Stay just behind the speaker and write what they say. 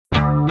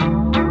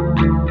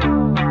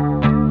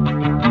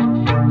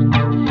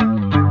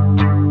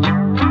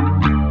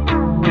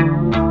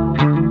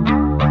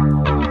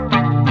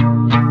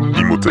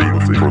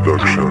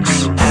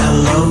Productions.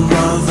 Hello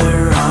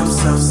mother, I'm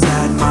so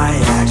sad. My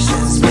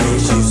actions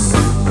made you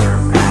super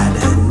mad,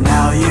 and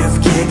now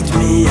you've kicked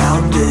me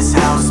out this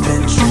house.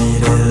 Been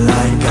treated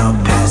like a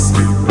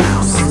pesky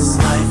mouse. This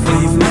life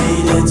we've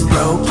made, it's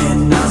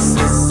broken us.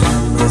 This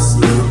endless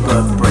loop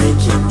of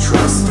breaking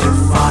trust.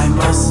 If I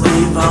must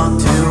leave, I'll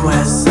do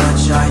as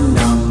such. I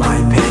know